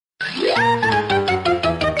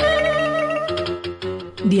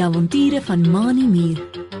Die avonture van Manie Mier.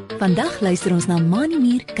 Vandag luister ons na Manie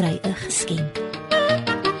Mier kry 'n geskenk.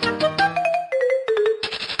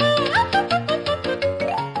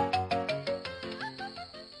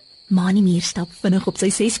 Manie Mier stap vinnig op sy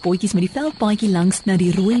 6 potjies met die veldpaadjie langs na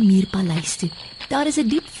die Rooi Mier paleis toe. Daar is 'n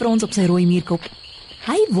diep frons op sy rooi mierkop.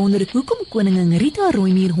 Hy wonder hoekom koningin Rita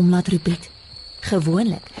Rooi Mier hom laat roep het.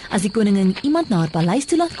 Gewoonlik, as die koningin iemand na haar paleis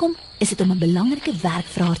toe laat kom, is dit om 'n belangrike werk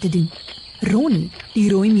vir haar te doen. Ronnie, die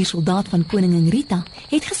Rooi Mier soldaat van koningin Rita,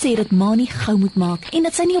 het gesê dat Manie gou moet maak en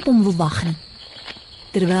dat sy nie op hom wil wag nie.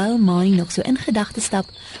 Terwyl Manie nog so in gedagte stap,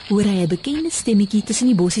 hoor hy 'n bekende stemmetjie tussen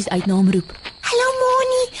die bossies uit na hom roep. Hallo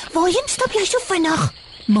Manie, waarheen stap jy so vinnig?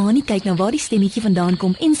 Manie kyk na waar die stemmetjie vandaan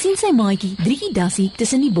kom en sien sy maatjie, Driekie Dassie,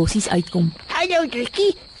 tussen die bossies uitkom. Hallo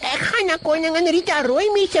Driekie, ek gaan na koningin Rita Rooi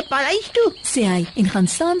Mier se paleis toe, Sê hy en gaan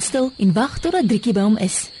staan stil en wag totdat Driekie by hom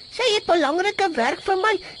is. Sy het belangrike werk vir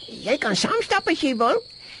my. Jy kan saamstap as jy wil.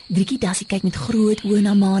 Driekie Dassie kyk met groot oë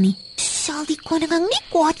na Manie. Sal die koningin nie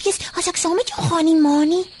kwaad wees as ek saam met jou gaan nie,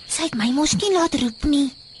 Manie? Sy het my mos nie laat roep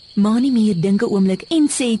nie. Manie Mier dink 'n oomblik en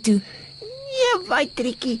sê toe, Nee, wat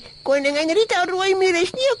Driekie, koningin Rita Rooi Mier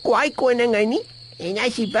is nie 'n kwaai koningin nie. En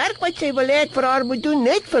as die werk wat sy wil hê ek vir haar moet doen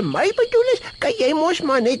net vir my bedoel is, kan jy mos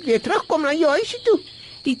maar net weer terugkom na jou huisie toe.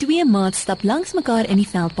 Die twee maats stap langs mekaar in die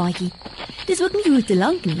veldpaadjie. Dis ook nie hoe te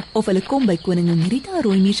lank nie of hulle kom by koningin Rita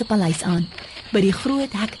Rooi Mier se paleis aan. By die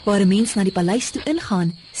groot hek waar 'n mens na die paleis toe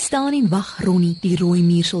ingaan, staan en wag Ronnie, die Rooi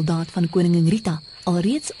Mier soldaat van koningin Rita,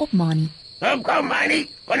 alreeds op Manie. Kom Manie,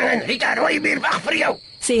 koningin Rita Rooi Mier wag vir jou.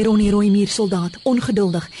 Sê Ronnie Rooi Mier soldaat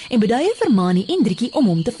ongeduldig en beduie vir Manie en Driekie om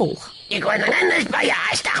hom te volg. Die koningin is baie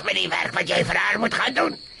haastig met die werk wat jy vir haar moet gaan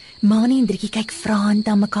doen. Manie en Driekie kyk vraend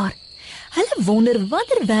aan mekaar. Hulle wonder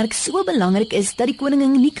watter werk so belangrik is dat die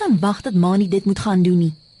koningin nie kan wag dat Manie dit moet gaan doen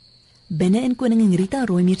nie. Binne in koningin Rita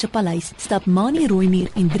Rooi Mier se paleis stap Manie Rooi Mier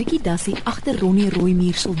en Driekie Dassie agter Ronnie Rooi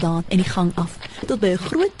Mier soldaat in die gang af tot by 'n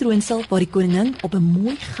groot troonsaal waar die koningin op 'n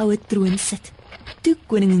mooi goue troon sit. Toe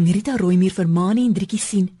koningin Rita Rooi Mier vir Manie en Driekie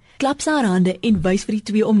sien, klap sy haar hande en wys vir die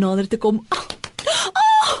twee om nader te kom.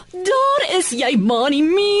 Daar is jy, Manie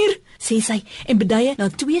Mier, sê sy en beduie na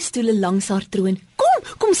 2 stoele langs haar troon.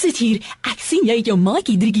 Kom sit hier. Ek sien jy het jou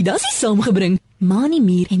maatjie Driekie Dassie saamgebring. Manie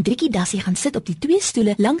Mier en Driekie Dassie gaan sit op die 2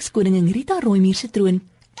 stoele langs koningin Rita Rooi Mier se troon.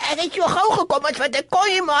 Ek het so gou gekom as wat ek kon,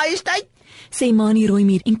 Jy Majesteit, Sê Manie Rooi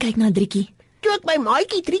Mier en kyk na Driekie. Toe ek my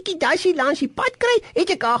maatjie Driekie Dassie langs die pad kry, het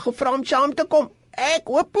ek haar gevra om saam te kom. Ek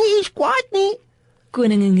hoop nie jy's kwaad nie.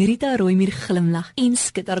 Koningin Rita Rooi Mier glimlag en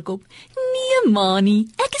skud haar kop. Nee Manie,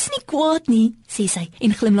 ek is nie kwaad nie, sê sy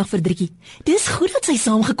en glimlag vir Driekie. Dis goed dat sy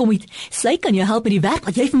saamgekom het. Sy kan jou help met die werk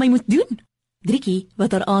wat jy vir my moet doen. Driekie,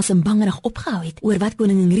 wat haar asem bangerig opgehou het oor wat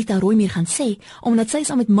koningin Rita Rooi Mier gaan sê, omdat sy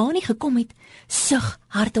saam met Manie gekom het, sug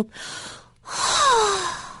hardop.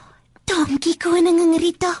 Dankie koningin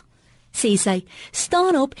Rita, Sê sy,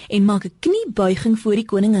 staan op en maak 'n kniebuiging voor die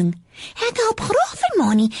koningin. ek help graag vir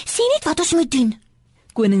Manie, sê net wat ons moet doen.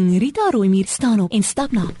 Koningin Rita Rooi Mier staan op en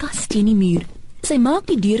stap na 'n kas teen die muur. Sy maak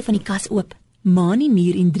die deur van die kas oop. Manie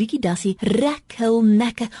Mier en Driekie Dassie rek hul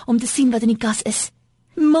nekke om te sien wat in die kas is.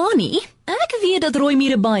 Manie, ek weet dat Rooi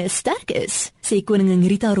Mier baie sterk is, sê koningin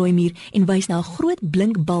Rita Rooi Mier en wys na 'n groot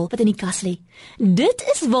blink bal wat in die kas lê. Dit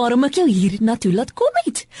is waarom ek jou hier na toe laat kom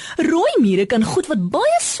het. Rooi miere kan goed wat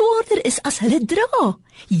baie swaarder is as hulle dra.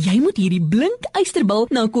 Jy moet hierdie blink ysterbal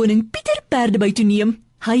na koning Pieter Perdeby toe neem.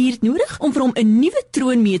 Hy het nodig om vir hom 'n nuwe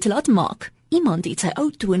troon mee te laat maak. Iemand het sy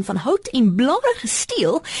ou troon van hout en blare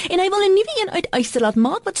gesteel en hy wil 'n nuwe een uit yster laat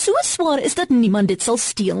maak wat so swaar is dat niemand dit sal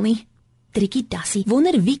steel nie. Driekie Dassie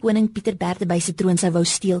wonder wie koning Pieter Perdeby se troon sou wou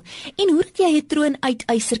steel en hoe dat jy 'n troon uit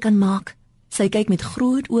yster kan maak. Sy kyk met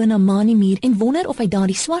groot oë na Manie Mier en wonder of hy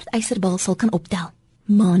daardie swart ysterbal sal kan optel.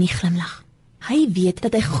 Manie glimlag. Hy weet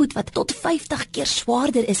dat hy goed wat tot 50 keer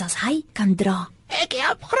swaarder is as hy kan dra. Ek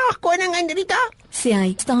help graag koningin Rita. Sê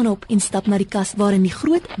hy, staan op en stap na die kas waarin die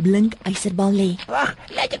groot blink ysterbal lê. Wag,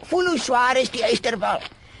 laat ek voel hoe swaar is die ysterbal.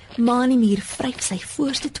 Manie Mier vryf sy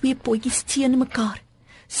voorste 2 potjies teen mekaar.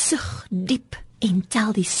 Sug diep en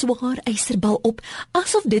tel die swaar ysterbal op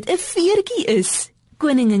asof dit 'n veertjie is.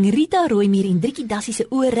 Koningin Rita Rooi Mier en Driekie Dassie se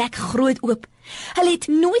oë rek groot oop. Hulle het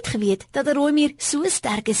nooit geweet dat 'n rooi mier so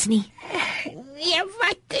sterk is nie. Nee,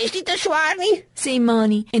 wat? Is dit te swaar nie? Sê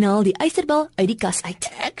Manie en haal die ysterbal uit die kas uit.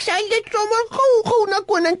 Ek sal dit sommer gou na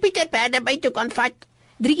koning Pieter Perdeby toe kan vat.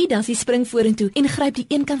 Driekie Dassie spring vorentoe en gryp die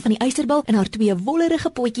een kant van die ysterbal in haar 2 wollerige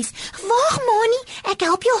potjies. Wag Manie, ek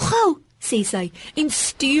help jou gou, sê sy en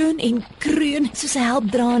steun en kreun soos sy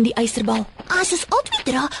help dra aan die ysterbal. As ons albei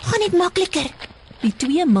dra, gaan dit makliker. Die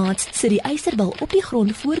twee maats sit die ysterbal op die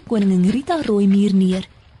grond voor koningin Rita Rooi Mier neer.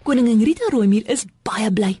 Koningin Rita Rooi Mier is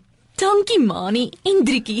baie bly. "Dankie Manie en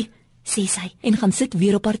Driekie," sê sy en gaan sit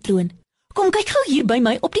weer op haar troon. "Kom kyk gou hier by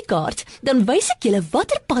my op die kaart, dan wys ek julle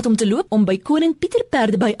watter pad om te loop om by koning Pieter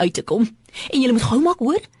Perdeby uit te kom. En julle moet gou maak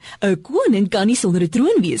hoor, 'n koning kan nie sonder 'n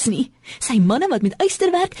troon wees nie. Sy manne wat met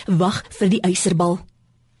yster werk, wag vir die ysterbal."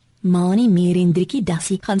 Manie Mier en Driekie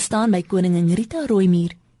Dassie gaan staan by koningin Rita Rooi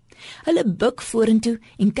Mier. Hulle buig vorentoe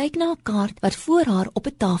en kyk na 'n kaart wat voor haar op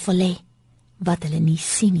 'n tafel lê. Wat hulle nie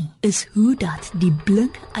sien nie, is hoe dat die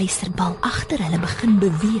blink ysterbal agter hulle begin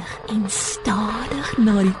beweeg en stadig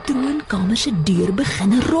na die troonkamer se deur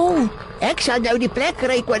begin rol. Ek sal nou die plek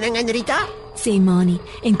kry, koningin Rita. Sê Manie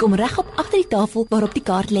en kom regop agter die tafel waarop die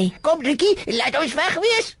kaart lê. Kom Driekie, laat ons weg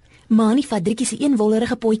wees. Manie vat Driekie se een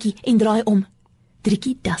wollerige potjie en draai om.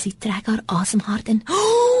 Driekie Dassie trek haar asemhard in.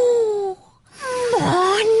 Oh,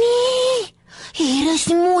 Manie, hier is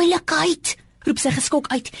die moeilikheid. Roep sy geskok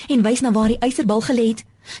uit en wys na waar die ysterbal gelê het.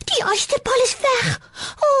 Die ysterbal is weg.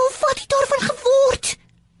 Wat het daarvan geword?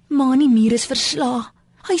 Manie Mier is verslae.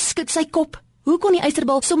 Hy skud sy kop. Hoe kon die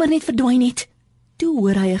ysterbal sommer net verdwyn het? Toe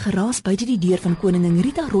hoor hy 'n geraas buite die deur van koningin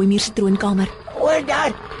Rita Rooi Mier se troonkamer. Hoor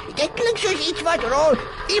daar, dit klink soos iets wat rol.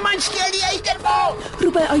 Iemand steel die ysterbal.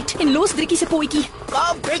 Roep hy uit en los Driekie se potjie.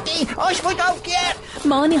 Kom Driekie, ons moet omkeer.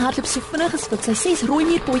 Manie hardloop so vinnig as wat sy 6 rooi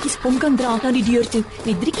mierpotjies om kan dra na die deur toe,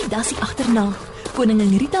 met Driekie Dassie agterna.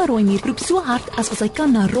 Koningin Rita Rooi Mier roep so hard as wat sy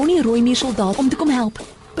kan na Ronnie Rooi Mier soldaat om te kom help.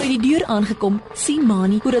 By die deur aangekom, sien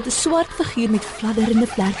Manie hoe dat 'n swart figuur met fladderende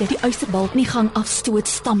vlerke die ysterbal in die gang afstoot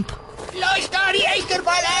stamp. Los daar die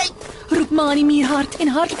ysterbal uit. Roep Manie Mier hard en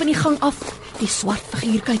hardloop in die gang af. Die swart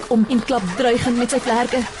figuur kyk om en klap dreigend met sy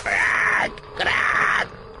vlerke. Kraak,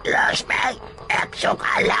 los my. Ek soek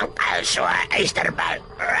al lank al so 'n ysterbal.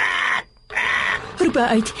 Roep hy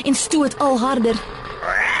uit en stoot al harder.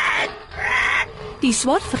 Die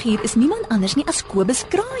swart figuur is niemand anders nie as Kobus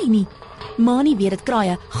kraai nie. Manie weet dat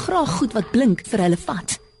kraaie graag goed wat blink vir hulle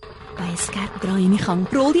vat. By 'n skerp draai in die gang,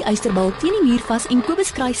 rol die ysterbal teen die muur vas en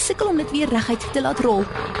Kobus kraai sukkel om dit weer reguit te laat rol.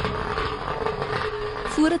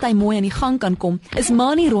 Voordat hy mooi aan die gang kan kom, is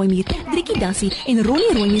Manie Rooi Mier, Driekie Dassie en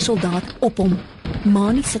Ronnie Rooi Mier soldaat op hom.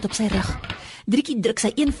 Manie sit op sy rug. Driekie druk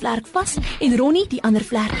sy een vlerk vas en Ronnie die ander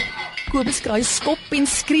vlerk. Kobus kraai skop en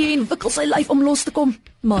skree en wikkel sy lyf om los te kom,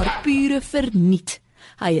 maar pure verniet.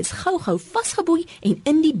 Hy is gou-gou vasgeboei en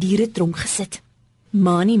in die dieretronk gesit.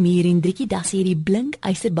 Manie Mier en Driekie Dassie het die blink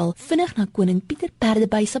ysterbal vinnig na koning Pieter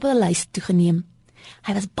Perdeby se paleis toegeneem.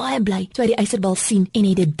 Hy was baie bly toe hy die ysterbal sien en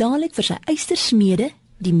het dit dadelik vir sy ystersmede,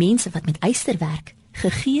 die mense wat met yster werk,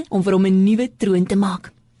 gegee om vir hom 'n nuwe troon te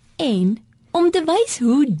maak. En om te wys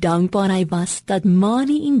hoe dankbaar hy was dat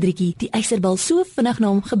Manie en Driekie die ysterbal so vinnig na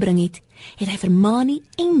hom gebring het, het hy vir Manie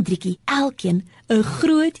en Driekie elkeen 'n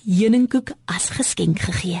groot heuningkoek as geskenk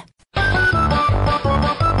gegee.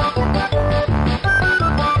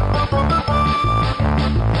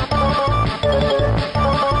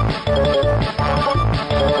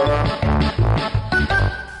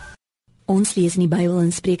 Ons lees in die Bybel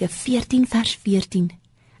in Spreuke 14 vers 14.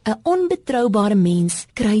 'n onbetroubare mens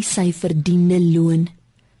kry sy verdiende loon.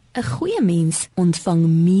 'n goeie mens ontvang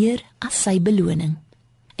meer as sy beloning.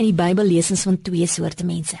 In die Bybel lees ons van twee soorte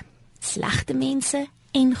mense: slegte mense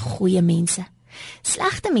en goeie mense.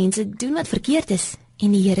 Slegte mense doen wat verkeerd is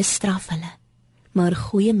en die Here straf hulle. Maar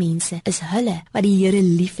goeie mense is hulle wat die Here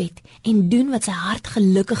liefhet en doen wat sy hart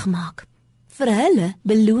gelukkig maak. Vir hulle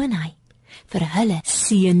beloon hy. Vir hulle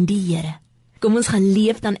seën die Here. Kom ons gaan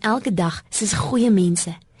leef dan elke dag soos goeie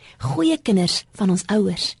mense, goeie kinders van ons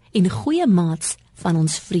ouers en goeie maats van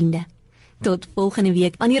ons vriende. Tot volgende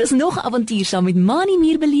week wanneer ons nog 'n avontuur saam met Manie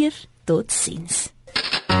Mier beleef. Totsiens.